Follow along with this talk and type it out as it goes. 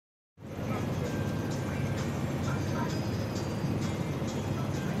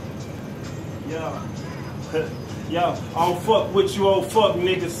Yeah. Yo, I don't fuck with you old fuck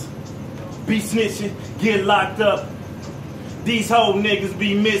niggas. Be snitching, get locked up. These whole niggas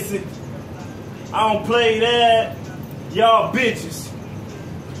be missing. I don't play that. Y'all bitches.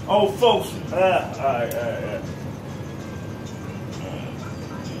 Old folks. Alright.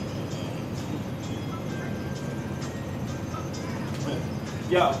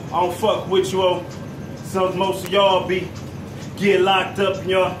 Yo, I don't fuck with you old. So most of y'all be get locked up,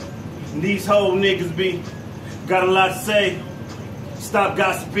 y'all. These whole niggas be got a lot to say. Stop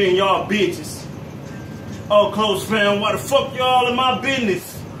gossiping, y'all bitches. Oh, close fam, why the fuck y'all in my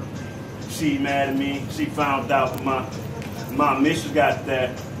business? She mad at me. She found out my missus got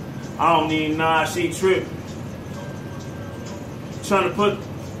that. I don't need she tripping. Trying to put. I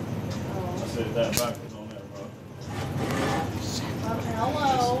said that backwards on that, bro.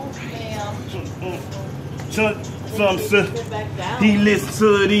 Hello, ma'am. He listens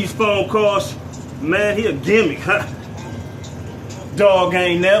to these phone calls. Man, he a gimmick, huh? Dog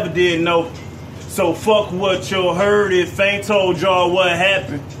ain't never did no. So fuck what you heard if ain't told y'all what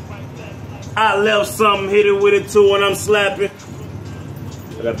happened. I left something, hit it with it too when I'm slapping.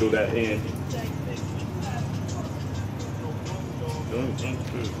 I gotta do that in.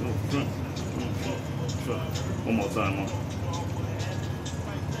 One more time, man.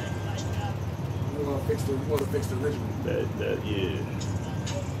 You want to fix the original. Yeah.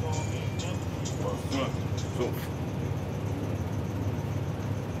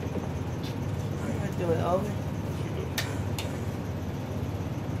 Do it over.